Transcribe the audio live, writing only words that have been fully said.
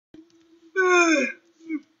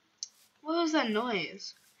was that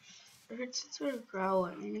noise? I heard some sort of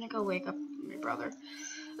growling. I'm gonna go wake up my brother.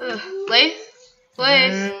 Blaze?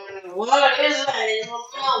 Blaze? What is that?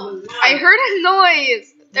 I heard a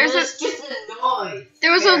noise. There's just a noise.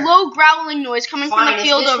 There was a low growling noise coming from the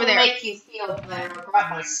field over there. Make you feel better. I'll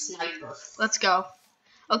grab my sniper. Let's go.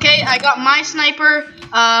 Okay, I got my sniper.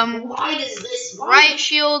 Why does this? Riot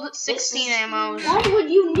shield, 16 ammo. Why would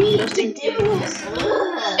you need to do this?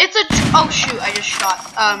 It's a. Oh shoot! I just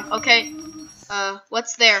shot. Okay.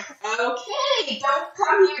 What's there? Okay, don't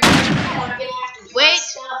come here. I'm gonna have to do Wait.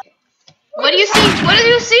 stuff. What do you see? What do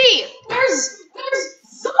you see? There's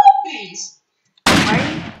zombies.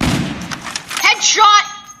 Headshot.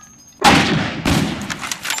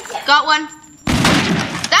 Got one.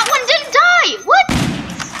 That one didn't die. What?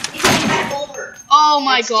 It's over. Oh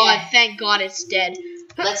my It's god! dead. Thank God it's dead.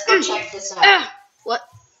 Let's go check this out. What?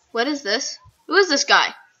 What is this? Who is this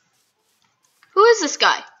guy? Who is this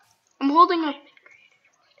guy? I'm holding a.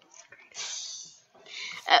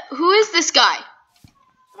 Who is this guy?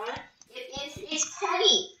 It's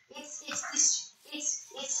Penny.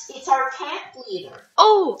 It's our camp leader.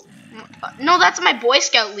 Oh, no, that's my Boy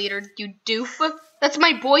Scout leader, you doof. That's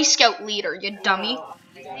my Boy Scout leader, you dummy.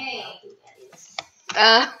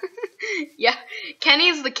 Yeah,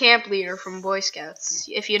 Kenny's the camp leader from Boy Scouts,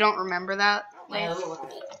 if you don't remember that.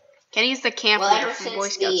 Kenny's the camp leader from Boy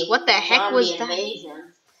Scouts. What the heck was that?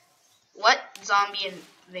 What? Zombie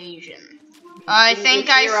invasion. I think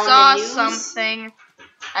I saw something.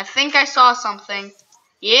 I think I saw something.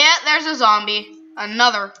 Yeah, there's a zombie.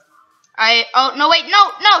 Another. Oh, no, wait,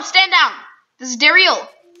 no, stand down. This is Daryl.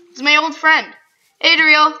 This is my old friend. Hey,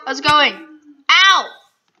 Daryl, how's it going? Ow!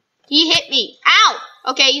 He hit me. Ow!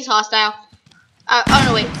 Okay, he's hostile. Oh,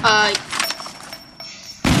 no, wait,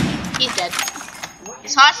 he's dead.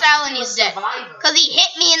 He's hostile and he's dead. Because he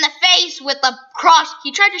hit me in the face with the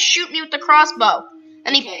he tried to shoot me with the crossbow.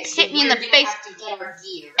 And he hit me in the face.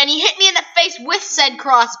 And he hit me in the face with said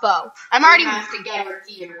crossbow. I'm already. We have to get our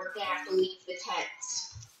gear. We're gonna have to leave the tents.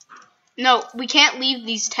 No, we can't leave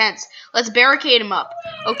these tents. Let's barricade them up.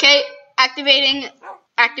 Okay, activating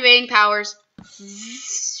powers.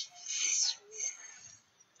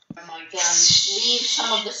 Oh my god! Leave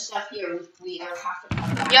some of the stuff here. We are have to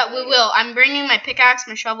come back. Yeah, we will. I'm bringing my pickaxe,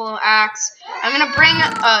 my shovel axe. I'm gonna bring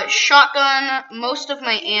a shotgun, most of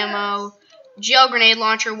my ammo. Gel grenade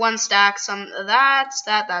launcher, 1 stack, some of that.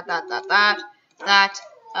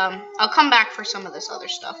 I'll come back for some of this other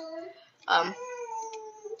stuff. I'll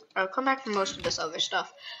come back for most of this other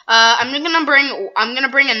stuff. I'm gonna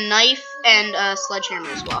bring a knife and a sledgehammer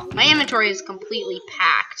as well. My inventory is completely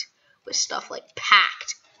packed with stuff, like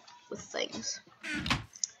packed with things.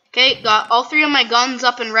 Okay, got all 3 of my guns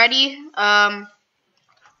up and ready. Ender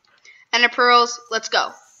pearls, let's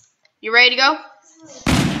go. You ready to go?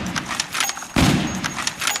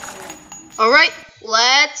 Alright,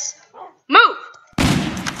 let's move!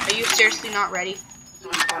 Are you seriously not ready?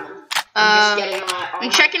 I'm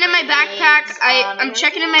checking in my backpack. I'm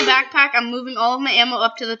checking in my backpack. I'm moving all of my ammo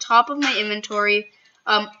up to the top of my inventory.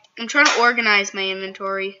 I'm trying to organize my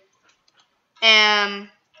inventory. I'm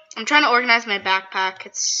trying to organize my backpack.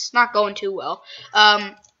 It's not going too well.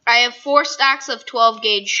 I have 4 stacks of 12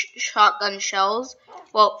 gauge shotgun shells.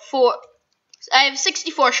 Well, I have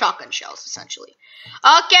 64 shotgun shells, essentially.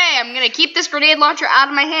 Okay, I'm gonna keep this grenade launcher out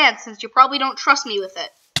of my hand since you probably don't trust me with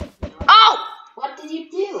it. Oh! What did you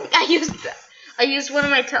do? I used one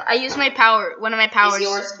of my powers. Is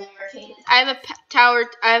yours barricaded? I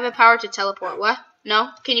have a power to teleport. What?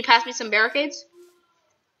 No? Can you pass me some barricades?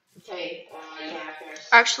 Okay. Yeah.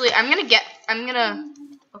 Actually, I'm gonna.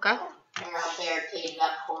 Okay. I'll barricade it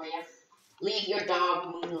up for you. Leave your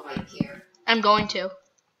dog Moonlight here. I'm going to.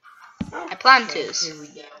 I plan to. Here we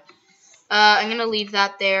go. I'm gonna leave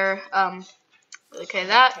that there. Okay,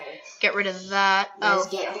 that. Get rid of that. Let's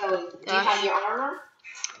get going. Do you have your armor?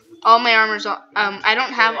 All my armor's on. I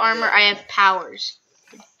don't have armor. I have powers.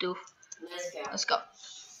 Doof. Let's go.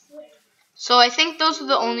 So I think those are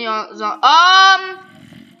the only. I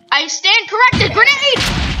stand corrected. Grenade.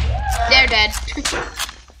 They're dead.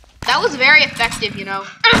 That was very effective, you know.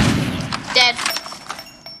 Dead.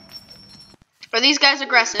 Are these guys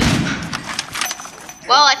aggressive?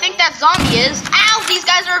 Well, I think that zombie is. Ow! These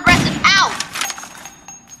guys are aggressive. Ow!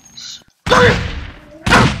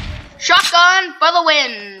 Shotgun for the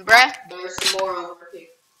win, bruh. There's some more over here.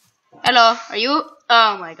 Hello, are you?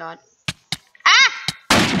 Oh my god. Ah!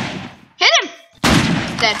 Hit him!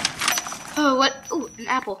 Dead. Oh, what? Ooh, an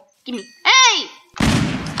apple. Gimme. Hey!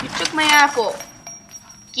 You took my apple.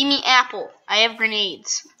 Gimme apple. I have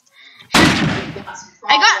grenades. I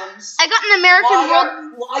got an American World.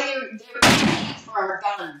 Why are there grenades for our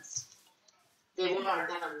guns? They want our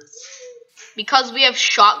guns. Because we have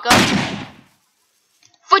shotguns.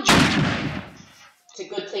 Fudge. It's a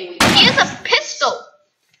good thing we. He has a pistol.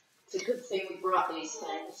 It's a good thing we brought these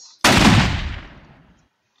things.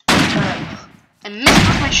 I missed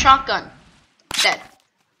with my shotgun. Dead.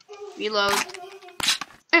 Reload.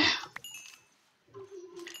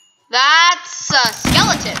 That's a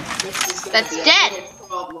skeleton. That's dead.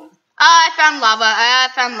 I found lava.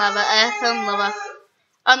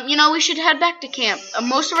 You know, we should head back to camp.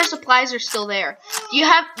 Most of our supplies are still there. Do you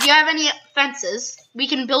have any fences? We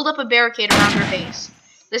can build up a barricade around our base.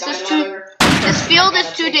 This field is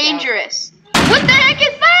too dangerous. What the heck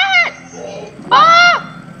is that? Oh!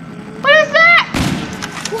 What is that?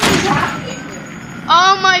 What is happening?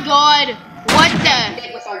 Oh my god. What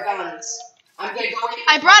the? With our guns. I'm gonna go in.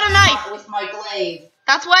 I brought a knife. With my glaive.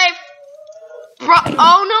 That's why I brought.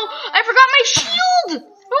 Oh no! I forgot my shield.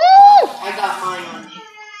 Ooh! I got mine on me.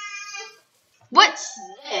 What's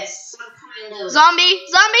this? Some kind of zombie?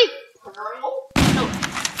 pearl? No.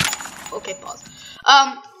 Okay, pause.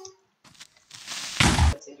 Oh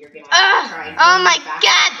my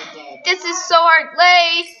god! This is so hard.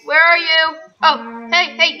 Lay, where are you? Oh,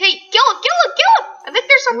 hey, kill him! I think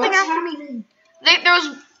there's something after me. There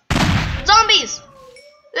was zombies.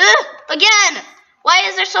 Ugh, again. Why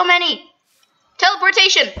is there so many?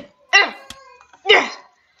 Teleportation. Ugh. Ugh.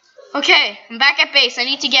 Okay, I'm back at base. I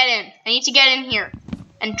need to get in. Here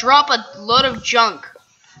and drop a load of junk.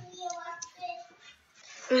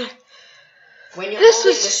 Ugh. When you're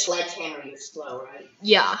holding the sledgehammer, you're slow, right?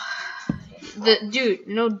 Yeah.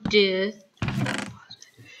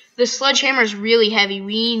 The sledgehammer is really heavy.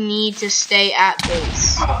 We need to stay at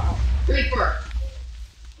base. Creeper.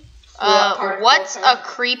 What's a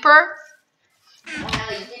creeper?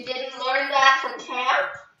 You didn't learn that from camp?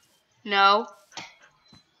 No.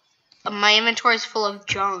 My inventory is full of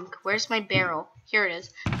junk. Where's my barrel? Here it is.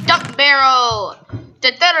 Dump barrel!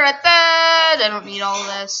 I don't need all of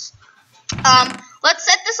this. Let's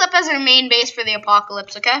set this up as our main base for the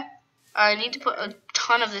apocalypse, okay? I need to put a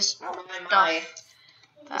ton of this stuff back.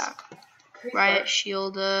 Riot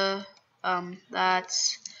shield,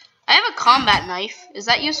 that's... I have a combat knife. Is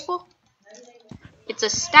that useful? It's a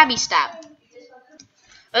stabby stab.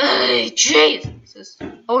 Ugh, jeez!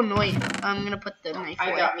 Oh, annoying. I'm gonna put the knife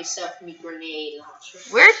away. I got myself a grenade launcher.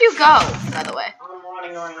 Where'd you go, by the way? I'm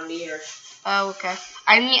running around here. Oh, okay.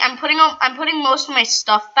 I'm putting most of my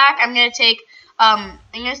stuff back. I'm gonna take a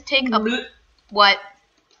what?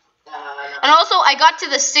 And also, I got to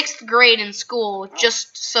the 6th grade in school,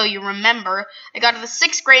 just so you remember. I got to the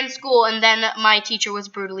 6th grade in school, and then my teacher was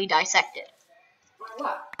brutally dissected.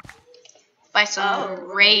 What? By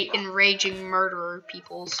some enraging murderer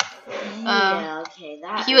peoples. Yeah, okay,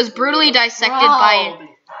 that. He was brutally dissected by.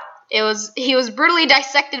 He was brutally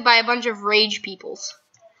dissected by a bunch of rage peoples.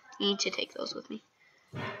 I need to take those with me.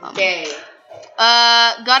 Okay.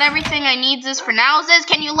 Got everything I need this for now.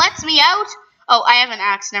 Can you let me out? Oh, I have an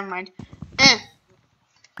axe. Never mind.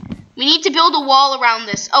 We need to build a wall around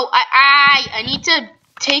this. Oh, I need to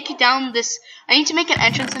take down this. I need to make an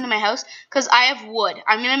entrance into my house because I have wood.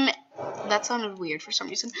 That sounded weird for some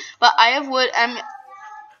reason, but I have wood.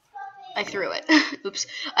 I threw it. Oops,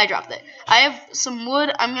 I dropped it. I have some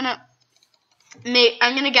wood. I'm gonna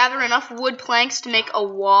gather enough wood planks to make a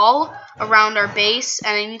wall around our base,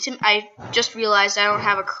 and I just realized I don't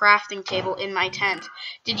have a crafting table in my tent.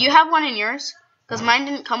 Did you have one in yours? Because mine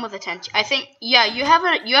didn't come with a tent. I think, yeah, you have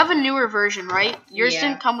a newer version, right? Yours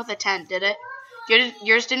didn't come with a tent, did it?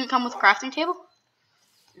 Yours didn't come with a crafting table?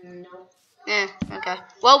 No. Okay.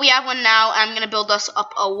 Well, we have one now. I'm gonna build us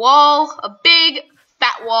up a wall, a big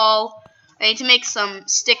fat wall. I need to make some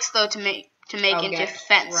sticks though to make into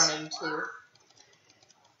fence.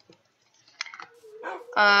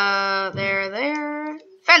 There.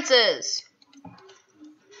 Fences.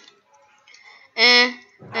 I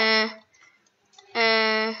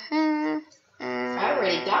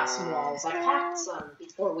already got some walls. I packed some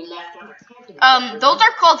before we left on our camping. Those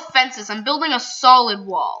are called fences. I'm building a solid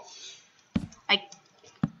wall.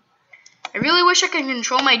 I really wish I could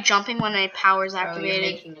control my jumping when my power's activated.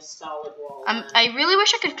 You're making a solid wall. I really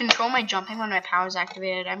wish I could control my jumping when my power's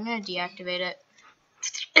activated. I'm gonna deactivate it.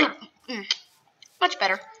 Much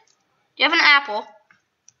better. Do you have an apple?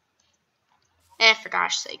 For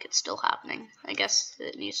gosh sake, it's still happening. I guess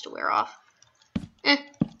it needs to wear off.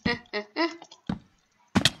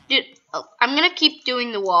 Dude, I'm gonna keep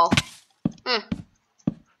doing the wall. I'm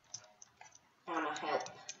gonna help.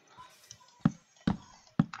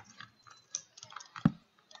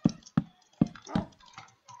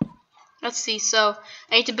 Let's see, so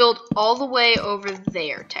I need to build all the way over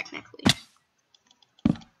there, technically.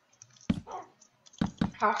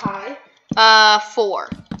 How high? 4.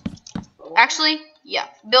 Actually, yeah.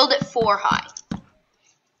 Build it 4 high.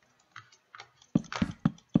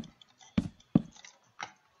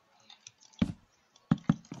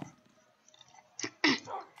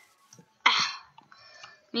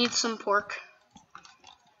 Need some pork.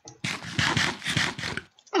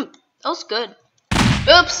 That was good.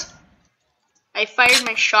 Oops! I fired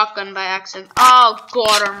my shotgun by accident. Oh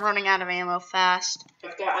god, I'm running out of ammo fast.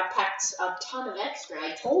 I packed a ton of extra.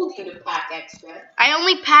 I told you to pack extra. I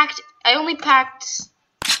only packed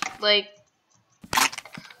like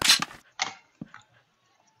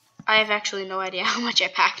I have actually no idea how much I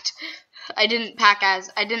packed. I didn't pack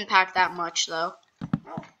that much though.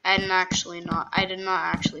 I did not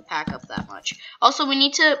actually pack up that much. Also, we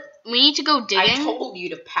need to go digging. I told you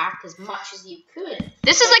to pack as much as you could.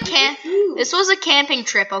 This was a camping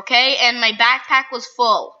trip, okay? And my backpack was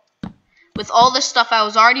full. With all the stuff I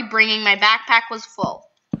was already bringing, my backpack was full.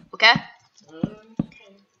 Okay? Okay.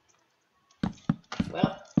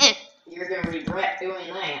 Well, you're going to regret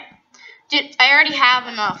doing that. Dude, I already have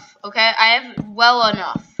enough, okay? I have well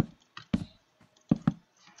enough.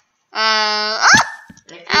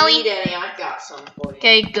 If you need any, I've got some for you.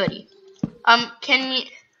 Okay, goody. Can you...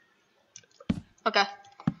 Okay.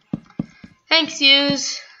 Thanks,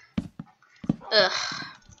 Hughes. Ugh.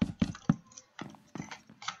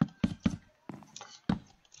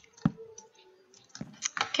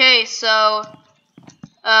 Okay, so...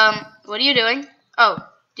 what are you doing? Oh,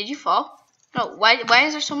 did you fall? No, why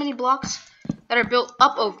is there so many blocks that are built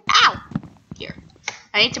up over... Ow! Here.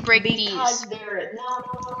 I need to break these. Because they're... No.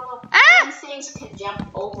 Ah! These things can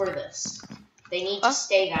jump over this. They need to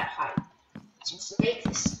stay that high.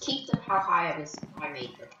 Just keep them how high I made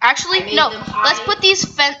them. Actually, no. Let's put these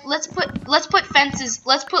let's put fences.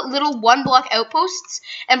 Let's put little 1-block outposts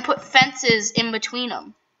and put fences in between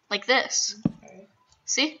them, like this. Okay.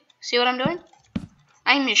 See what I'm doing?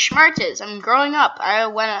 I'm as smart as I'm growing up. I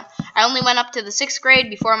only went up to the 6th grade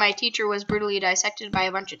before my teacher was brutally dissected by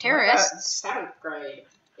a bunch of terrorists. 7th grade.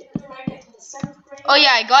 Didn't I get to the 7th grade? Oh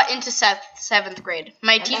yeah, I got into 7th grade.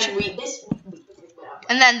 My teacher.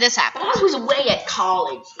 And then this happened. But I was away at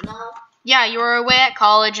college, you know? Yeah, you were away at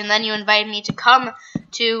college, and then you invited me to come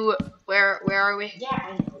to where are we? Yeah,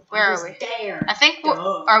 I know. Where are we? There. I think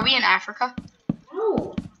are we in Africa?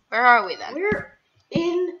 No. Where are we then? We're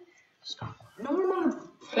in normal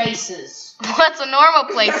places. What's a normal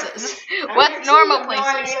places? What's normal places?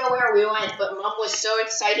 I have no idea where we went, but Mom was so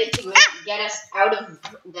excited to get us out of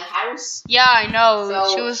the house. Yeah, I know.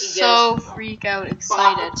 So she was so freak out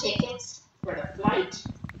excited. Bought tickets for the flight.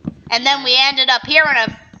 And then we ended up here in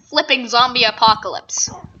a flipping zombie apocalypse.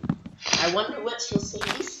 I wonder what she'll say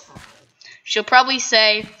this time. She'll probably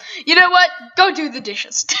say, "You know what? Go do the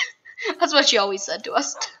dishes." That's what she always said to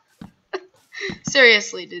us.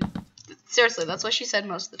 Seriously, dude. Seriously, that's what she said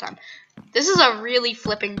most of the time. This is a really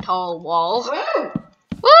flipping tall wall. Woo!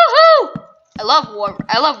 Woohoo! I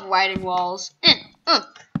love riding walls.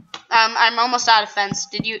 I'm almost out of fence.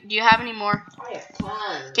 Do you have any more? I have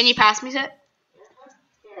tons. Can you pass me it? Here,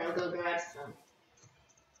 I'll go grab some.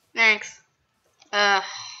 Thanks.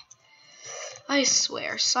 I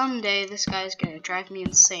swear, someday this guy's gonna drive me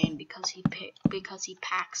insane because he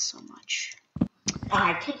packs so much.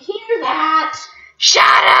 I can hear that. Shut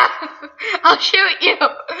up! I'll shoot you.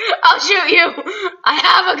 I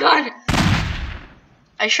have a gun.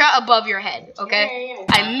 I shot above your head. Okay. Yeah,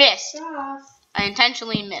 I missed. Stuff. I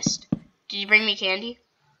intentionally missed. Did you bring me candy?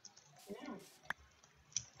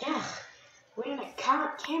 No. Ugh. We're on a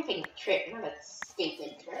camping trip, not a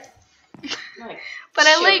stupid trip. But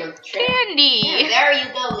I like candy. Yeah, there you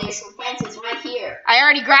go. There's some fences right here. I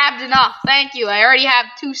already grabbed enough. Thank you. I already have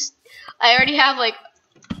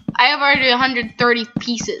already 130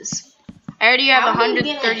 pieces. I already have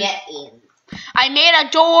 130. How are you gonna get in? I made a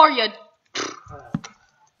door.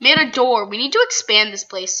 Made a door. We need to expand this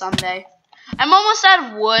place someday. I'm almost out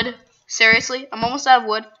of wood. Seriously, I'm almost out of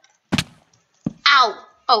wood. Ow.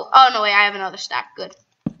 Oh no, wait, I have another stack. Good.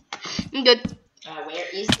 I'm good. Where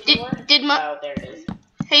is the door? Oh, there it is.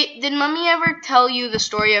 Hey, did Mommy ever tell you the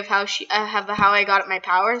story of how I got my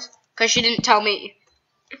powers? Cause she didn't tell me.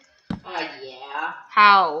 Yeah.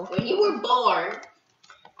 How? When you were born,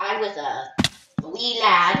 I was a wee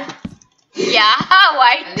lad. Yeah.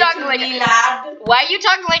 Why are you talking like lad? Why are you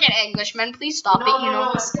talking like an Englishman? Please stop it. You know.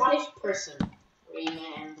 No, a Scottish person.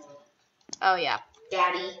 Remember? Oh yeah.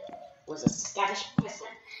 Daddy was a Scottish person.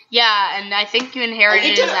 Yeah, and I think you inherited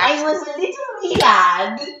his accent. I was a little wee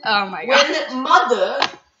lad. Oh my god. When mother.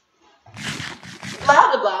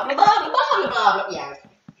 Blah blah blah blah blah blah blah. Yeah.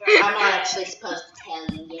 I'm not actually supposed to tell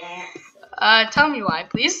you yet. Tell me why,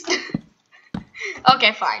 please.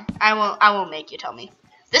 Okay, fine. I won't make you tell me.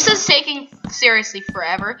 This is taking seriously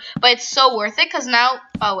forever, but it's so worth it because now.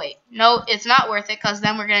 Oh wait, no, it's not worth it because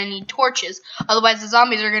then we're gonna need torches. Otherwise, the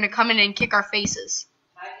zombies are gonna come in and kick our faces.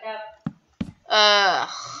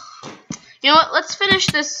 You know what? Let's finish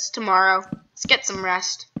this tomorrow. Let's get some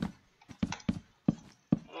rest.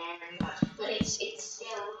 But it's still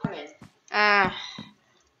coming.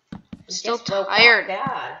 Still tired.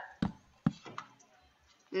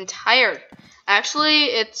 I'm tired. Actually,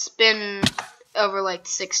 it's been over like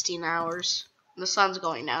 16 hours. The sun's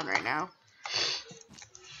going down right now.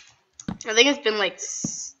 I think it's been like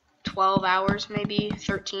 12 hours, maybe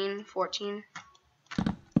 13, 14.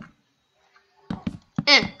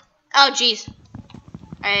 Oh, jeez.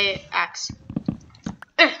 Axe.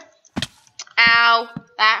 Ow,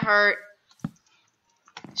 that hurt.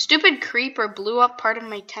 Stupid creeper blew up part of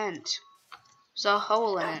my tent. There's a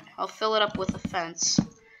hole in it. I'll fill it up with a fence.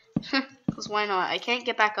 Cause why not? I can't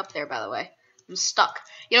get back up there, by the way. I'm stuck.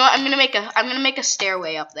 You know what? I'm gonna make a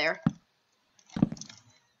stairway up there.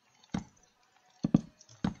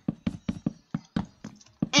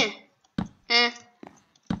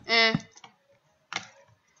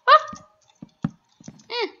 What?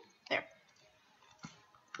 There.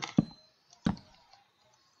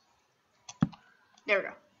 There we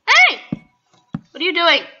go. Hey! What are you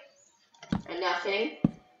doing? Nothing.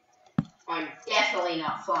 I'm definitely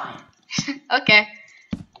not flying. Okay.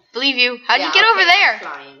 Believe you. How'd you get over there? I'm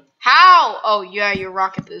flying. How? Oh, yeah, your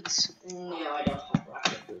rocket boots. No, I don't have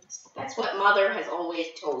rocket boots. That's what Mother has always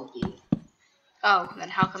told you. Oh, then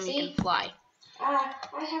how come you can fly? I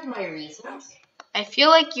have my reasons. I feel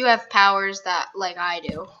like you have powers that, like I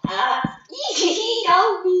do.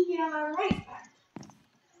 I'll be right back.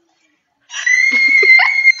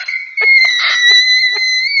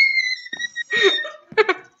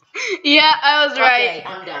 Yeah, I was right. Okay,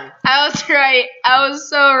 I'm done. I was right. I was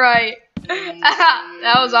so right.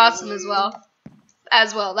 That was awesome as well.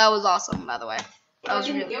 That was awesome, by the way. That was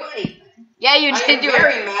really. Do anything. Yeah, you did do it.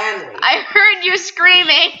 Very manly. I heard you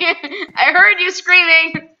screaming. I heard you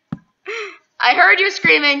screaming. I heard you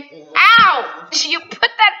screaming. Ow! You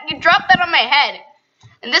dropped that on my head.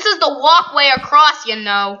 And this is the walkway across, you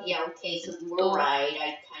know. Yeah, okay, so you were right.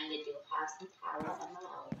 I kind of do have some powers on my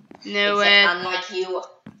own. Knew Except it. unlike you,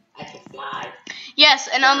 I can fly. Yes,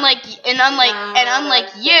 and unlike you, I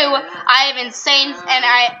have insane, and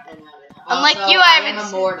unlike you, I have I'm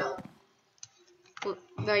immortal.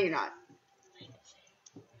 No, you're not.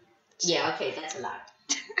 Yeah, okay, that's a lie.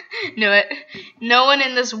 Knew it. No one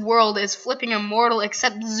in this world is flipping immortal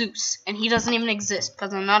except Zeus, and he doesn't even exist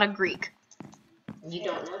because I'm not a Greek. You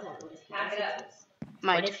don't know that. What if he does exist?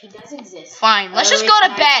 What if he does exist? Fine, let's just go to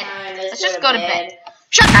bed. Let's just go to bed.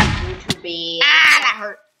 Shut up! That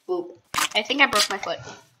hurt. Boop. I think I broke my foot.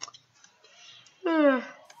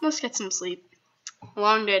 Let's get some sleep.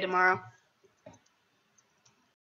 Long day tomorrow.